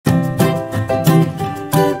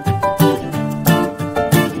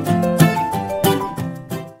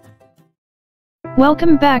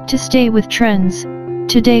Welcome back to Stay with Trends.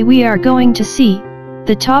 Today we are going to see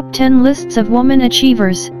the top 10 lists of women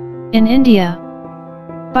achievers in India.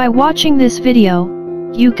 By watching this video,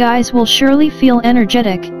 you guys will surely feel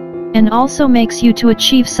energetic and also makes you to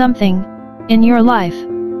achieve something in your life,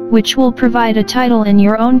 which will provide a title in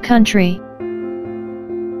your own country.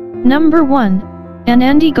 Number 1.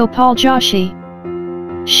 Anandi Gopal Joshi.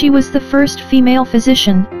 She was the first female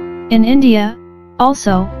physician in India,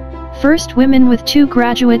 also first women with 2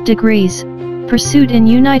 graduate degrees pursued in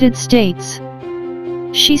United States.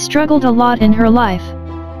 She struggled a lot in her life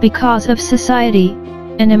because of society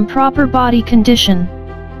and improper body condition.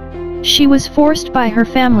 She was forced by her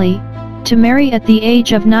family to marry at the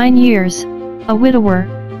age of 9 years, a widower,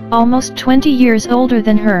 almost 20 years older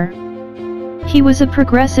than her. He was a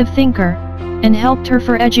progressive thinker and helped her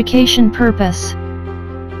for education purpose.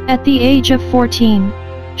 At the age of 14,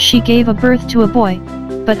 she gave a birth to a boy,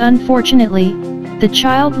 but unfortunately, the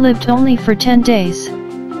child lived only for 10 days.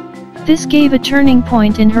 This gave a turning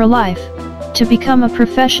point in her life to become a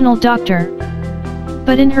professional doctor.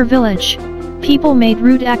 But in her village, people made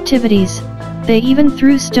rude activities, they even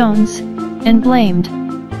threw stones and blamed.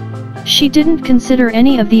 She didn't consider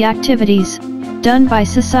any of the activities done by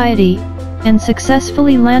society and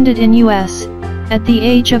successfully landed in US at the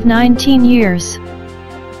age of 19 years.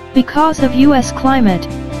 Because of US climate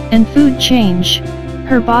and food change,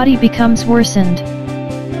 her body becomes worsened.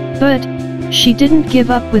 But she didn't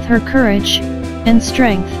give up with her courage and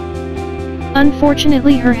strength.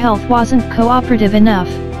 Unfortunately, her health wasn't cooperative enough.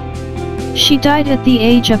 She died at the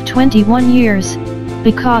age of 21 years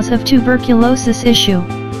because of tuberculosis issue.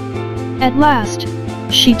 At last,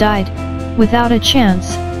 she died without a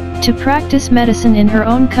chance to practice medicine in her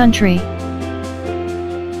own country.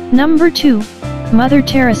 Number 2. Mother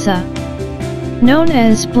Teresa. Known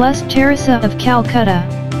as Blessed Teresa of Calcutta.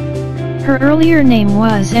 Her earlier name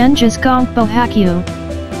was Anjas Gongpo Hakyu.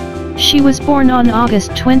 She was born on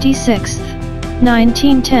August 26,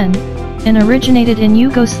 1910, and originated in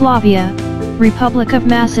Yugoslavia, Republic of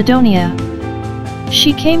Macedonia.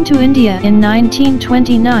 She came to India in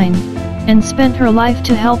 1929, and spent her life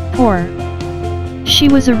to help poor. She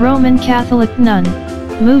was a Roman Catholic nun,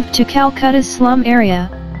 moved to Calcutta's slum area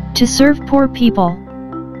to serve poor people.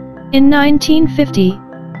 In 1950,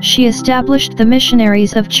 she established the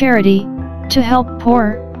Missionaries of Charity to help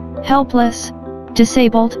poor, helpless,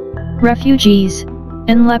 disabled, refugees,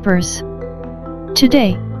 and lepers.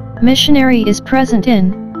 Today, missionary is present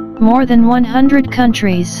in more than 100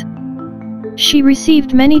 countries. She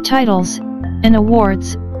received many titles and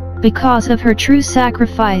awards because of her true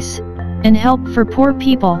sacrifice and help for poor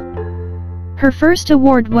people. Her first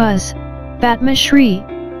award was Padma Shri,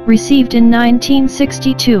 received in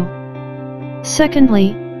 1962.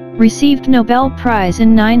 Secondly, received Nobel Prize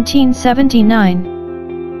in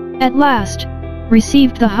 1979. At last,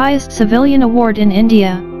 received the highest civilian award in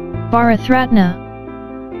India, Bharat Ratna.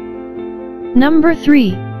 Number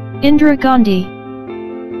 3. Indira Gandhi.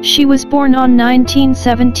 She was born on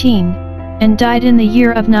 1917, and died in the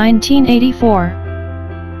year of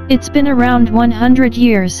 1984. It's been around 100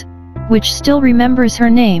 years, which still remembers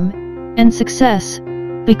her name and success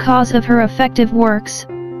because of her effective works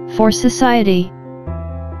for society.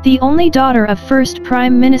 The only daughter of first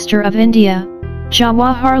Prime Minister of India,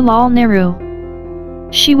 Jawaharlal Nehru.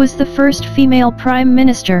 She was the first female Prime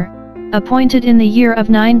Minister, appointed in the year of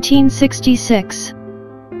 1966.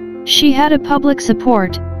 She had a public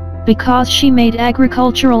support because she made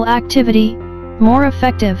agricultural activity more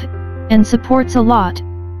effective and supports a lot,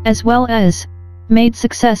 as well as made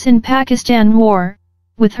success in Pakistan war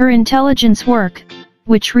with her intelligence work,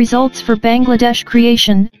 which results for Bangladesh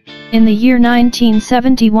creation in the year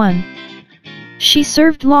 1971. She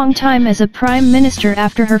served long time as a prime minister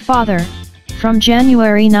after her father, from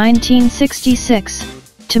January 1966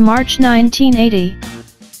 to March 1980.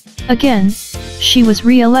 Again, she was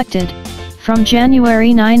re-elected from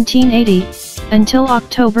January 1980 until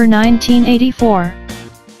October 1984.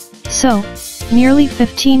 So, nearly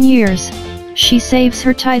 15 years, she saves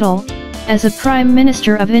her title as a Prime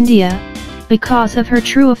Minister of India because of her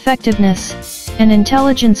true effectiveness and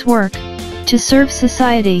intelligence work to serve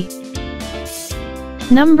society.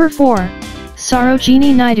 Number 4.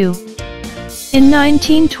 Sarojini Naidu. In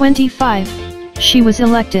 1925, she was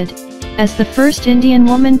elected as the first Indian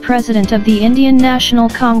woman president of the Indian National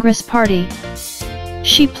Congress Party.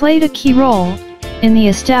 She played a key role in the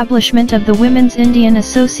establishment of the Women's Indian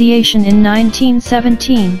Association in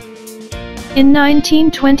 1917. In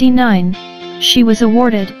 1929, she was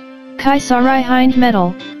awarded Kaisari Hind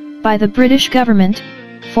Medal by the British government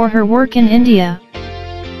for her work in India.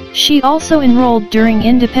 She also enrolled during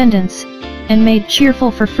independence and made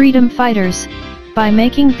cheerful for freedom fighters, by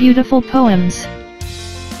making beautiful poems.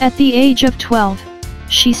 At the age of 12,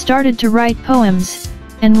 she started to write poems,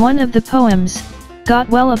 and one of the poems got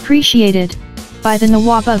well appreciated by the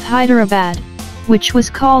Nawab of Hyderabad, which was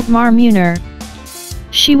called Mar Munir.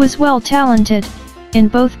 She was well talented in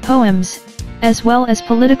both poems as well as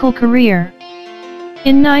political career.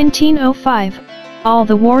 In 1905, all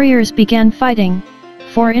the warriors began fighting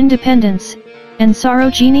for independence, and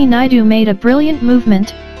Sarojini Naidu made a brilliant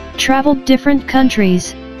movement, traveled different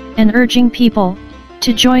countries, and urging people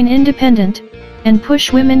to join independent and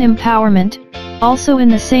push women empowerment. Also in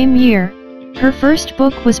the same year, her first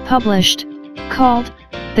book was published, called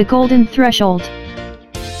The Golden Threshold.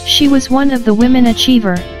 She was one of the women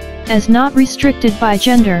achiever, as not restricted by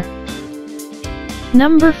gender.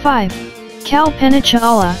 Number 5. Kalpana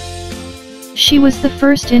Chawla. She was the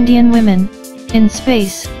first Indian woman in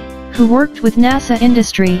space who worked with NASA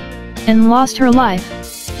industry and lost her life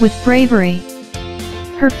with bravery.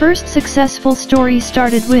 Her first successful story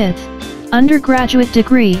started with undergraduate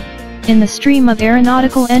degree in the stream of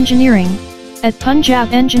aeronautical engineering at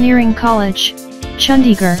Punjab Engineering College,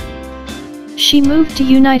 Chandigarh. She moved to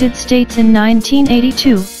United States in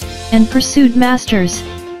 1982 and pursued master's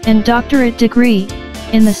and doctorate degree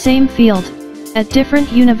in the same field at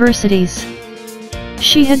different universities.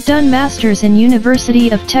 She had done master's in University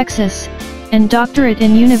of Texas and doctorate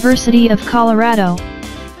in University of Colorado.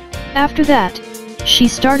 After that, she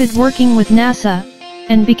started working with NASA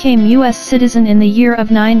and became U.S. citizen in the year of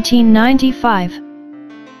 1995.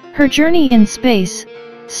 Her journey in space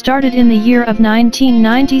started in the year of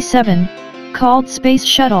 1997, called Space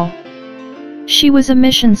Shuttle. She was a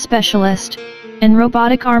mission specialist and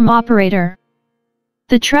robotic arm operator.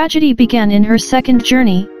 The tragedy began in her second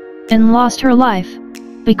journey, and lost her life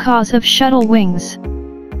because of shuttle wings.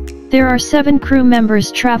 There are 7 crew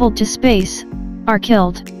members traveled to space, are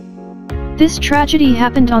killed. This tragedy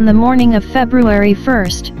happened on the morning of February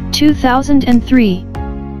 1, 2003.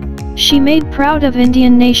 She made proud of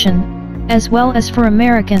Indian nation, as well as for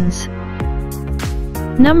Americans.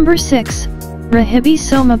 Number 6. Rahibi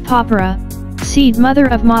Soma Papara, seed mother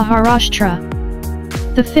of Maharashtra.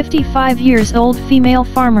 The 55 years old female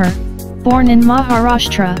farmer, born in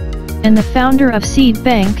Maharashtra, and the founder of Seed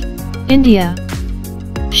Bank, India.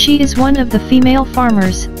 She is one of the female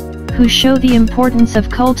farmers who show the importance of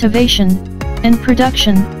cultivation and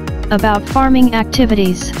production about farming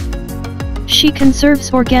activities. She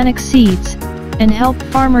conserves organic seeds and helps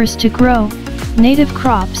farmers to grow native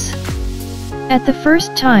crops. At the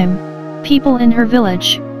first time, people in her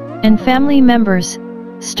village and family members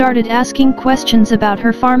started asking questions about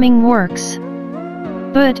her farming works.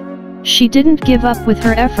 But she didn't give up with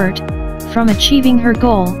her effort. From achieving her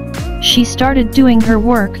goal, she started doing her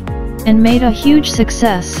work and made a huge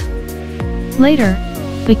success. Later,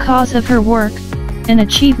 because of her work and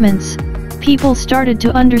achievements, people started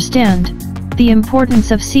to understand the importance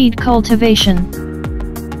of seed cultivation.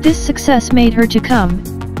 This success made her to come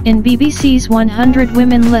in BBC's 100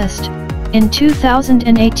 Women list in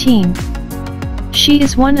 2018. She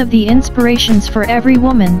is one of the inspirations for every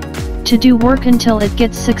woman to do work until it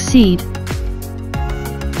gets succeed.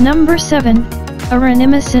 Number 7.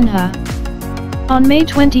 Arunima Sinha. On May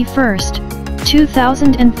 21,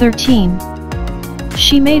 2013,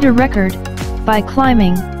 she made a record by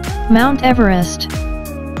climbing Mount Everest.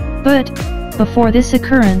 But before this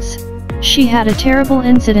occurrence, she had a terrible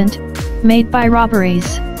incident made by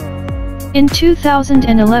robberies. In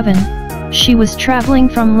 2011, she was traveling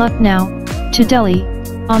from Lucknow to Delhi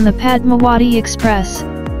on the Padmawati Express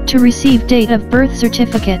to receive date of birth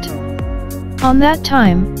certificate. On that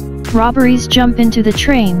time, robberies jumped into the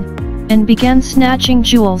train and began snatching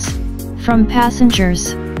jewels from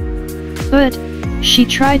passengers. But she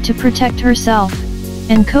tried to protect herself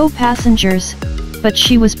and co-passengers, but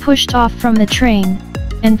she was pushed off from the train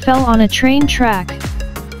and fell on a train track.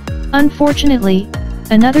 Unfortunately,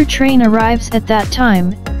 another train arrives at that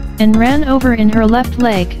time and ran over in her left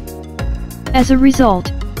leg. As a result,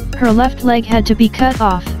 her left leg had to be cut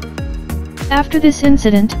off. After this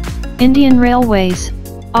incident, Indian Railways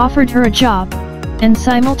offered her a job, and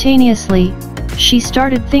simultaneously, she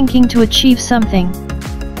started thinking to achieve something.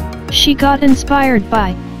 She got inspired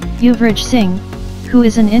by Yuvraj Singh, who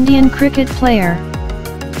is an Indian cricket player.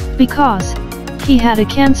 Because he had a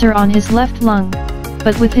cancer on his left lung,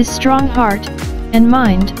 but with his strong heart and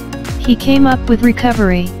mind, he came up with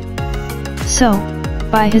recovery. So,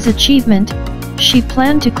 by his achievement, she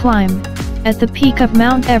planned to climb at the peak of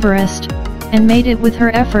Mount Everest, and made it with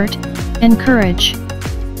her effort and courage.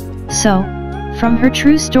 So, from her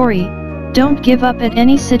true story, don't give up at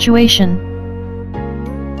any situation.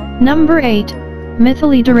 Number 8.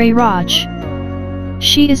 Mithili Raj.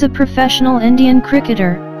 She is a professional Indian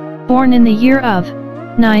cricketer, born in the year of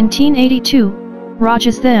 1982,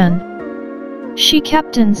 Rajasthan. She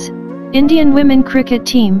captains Indian women cricket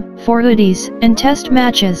team for ODIs and test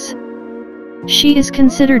matches. She is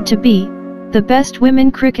considered to be the best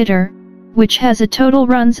women cricketer, which has a total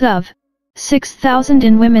runs of 6,000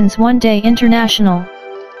 in women's one-day international.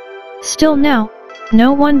 Still now,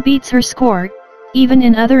 no one beats her score, even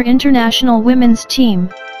in other international women's team.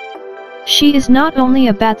 She is not only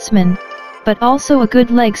a batsman, but also a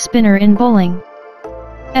good leg spinner in bowling.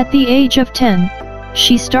 At the age of 10,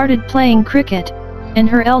 she started playing cricket, and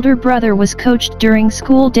her elder brother was coached during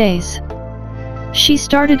school days. She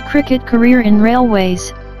started cricket career in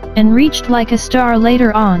railways, and reached like a star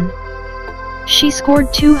later on. She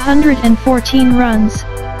scored 214 runs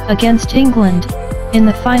against England in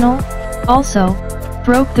the final, also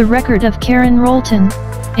broke the record of Karen Rolton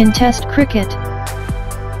in Test cricket.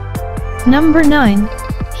 Number 9.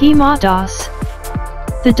 Hima Das.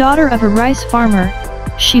 The daughter of a rice farmer,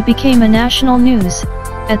 she became a national news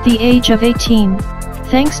at the age of 18,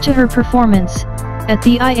 thanks to her performance at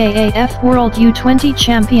the IAAF World U20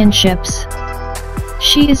 Championships.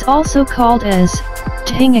 She is also called as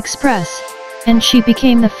Tehing Express, and she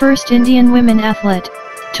became the first Indian women athlete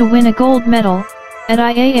to win a gold medal at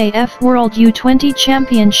IAAF World U20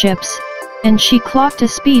 Championships, and she clocked a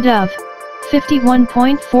speed of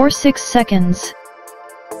 51.46 seconds.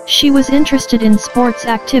 She was interested in sports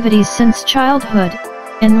activities since childhood,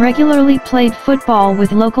 and regularly played football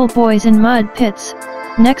with local boys in mud pits,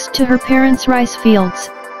 next to her parents' rice fields,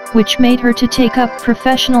 which made her to take up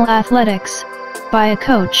professional athletics by a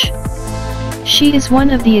coach. She is one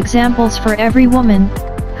of the examples for every woman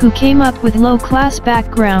who came up with low-class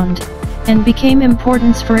background and became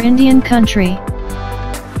importance for Indian country.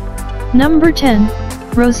 Number 10.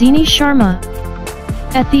 Rosini Sharma.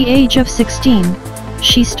 At the age of 16,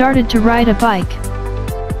 she started to ride a bike.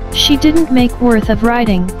 She didn't make worth of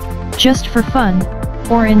riding just for fun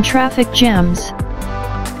or in traffic jams.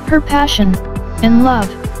 Her passion and love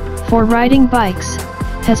for riding bikes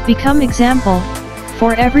has become example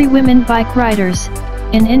for every women bike riders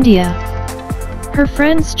in India. Her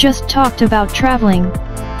friends just talked about traveling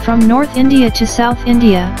from North India to South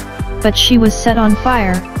India, but she was set on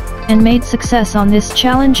fire and made success on this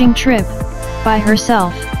challenging trip by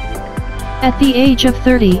herself. At the age of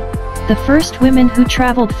 30, the first women who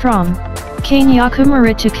traveled from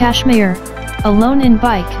Kanyakumari to Kashmir alone in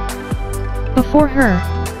bike. Before her,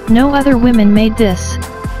 no other women made this.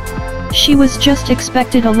 She was just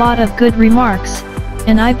expected a lot of good remarks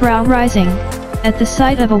and eyebrow raising at the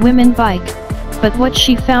sight of a women bike, but what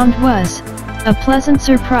she found was a pleasant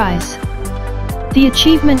surprise. The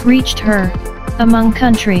achievement reached her among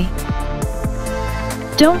country.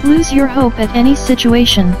 Don't lose your hope at any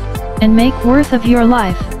situation, and make worth of your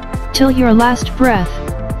life till your last breath.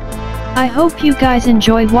 I hope you guys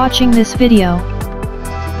enjoy watching this video.